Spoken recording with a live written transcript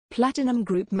Platinum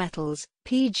group metals,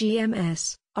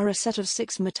 PGMs, are a set of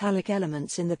 6 metallic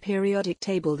elements in the periodic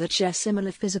table that share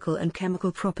similar physical and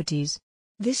chemical properties.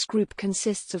 This group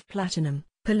consists of platinum,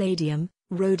 palladium,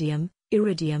 rhodium,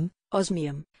 iridium,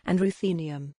 osmium, and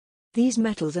ruthenium. These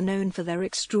metals are known for their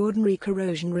extraordinary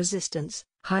corrosion resistance,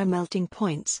 high melting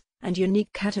points, and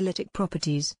unique catalytic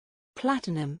properties.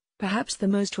 Platinum, perhaps the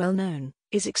most well-known,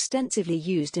 is extensively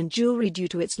used in jewelry due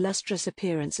to its lustrous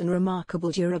appearance and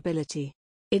remarkable durability.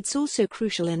 It's also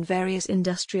crucial in various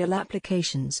industrial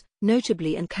applications,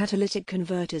 notably in catalytic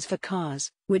converters for cars,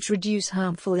 which reduce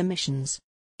harmful emissions.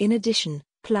 In addition,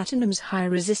 platinum's high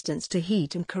resistance to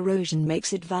heat and corrosion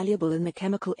makes it valuable in the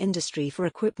chemical industry for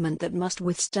equipment that must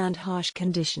withstand harsh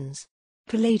conditions.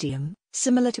 Palladium,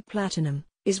 similar to platinum,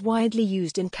 is widely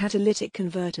used in catalytic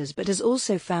converters but has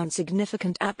also found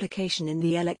significant application in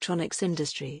the electronics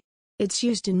industry. It's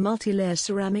used in multi-layer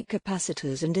ceramic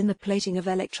capacitors and in the plating of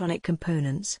electronic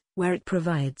components, where it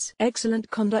provides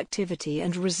excellent conductivity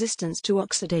and resistance to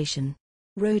oxidation.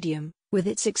 Rhodium, with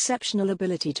its exceptional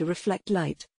ability to reflect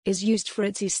light, is used for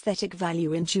its aesthetic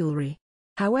value in jewelry.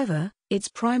 However, its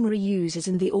primary use is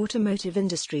in the automotive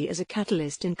industry as a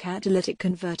catalyst in catalytic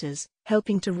converters,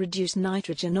 helping to reduce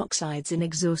nitrogen oxides in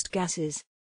exhaust gases.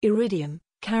 Iridium,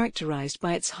 characterized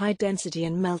by its high density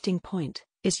and melting point,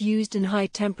 is used in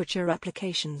high-temperature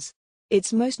applications.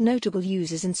 Its most notable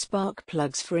use is in spark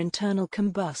plugs for internal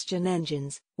combustion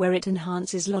engines, where it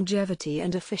enhances longevity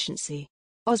and efficiency.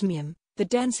 Osmium, the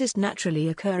densest naturally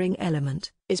occurring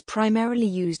element, is primarily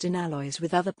used in alloys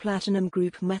with other platinum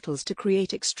group metals to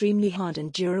create extremely hard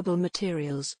and durable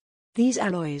materials. These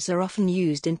alloys are often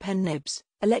used in pen nibs,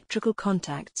 electrical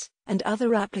contacts, and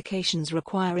other applications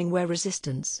requiring wear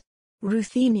resistance.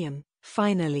 Ruthenium,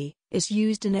 finally, is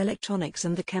used in electronics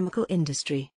and the chemical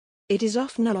industry. It is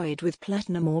often alloyed with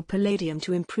platinum or palladium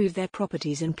to improve their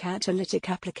properties in catalytic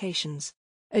applications.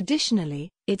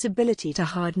 Additionally, its ability to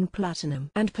harden platinum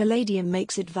and palladium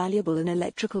makes it valuable in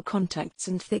electrical contacts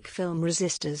and thick film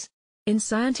resistors. In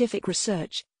scientific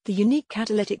research, the unique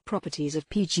catalytic properties of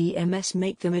PGMs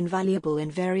make them invaluable in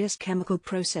various chemical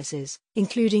processes,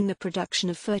 including the production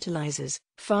of fertilizers,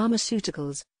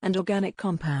 pharmaceuticals, and organic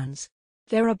compounds.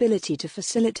 Their ability to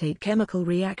facilitate chemical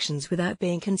reactions without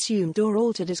being consumed or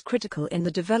altered is critical in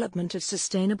the development of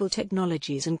sustainable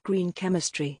technologies and green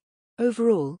chemistry.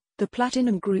 Overall, the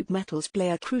platinum group metals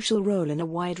play a crucial role in a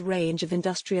wide range of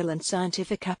industrial and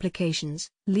scientific applications,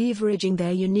 leveraging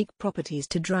their unique properties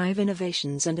to drive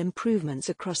innovations and improvements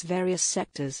across various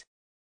sectors.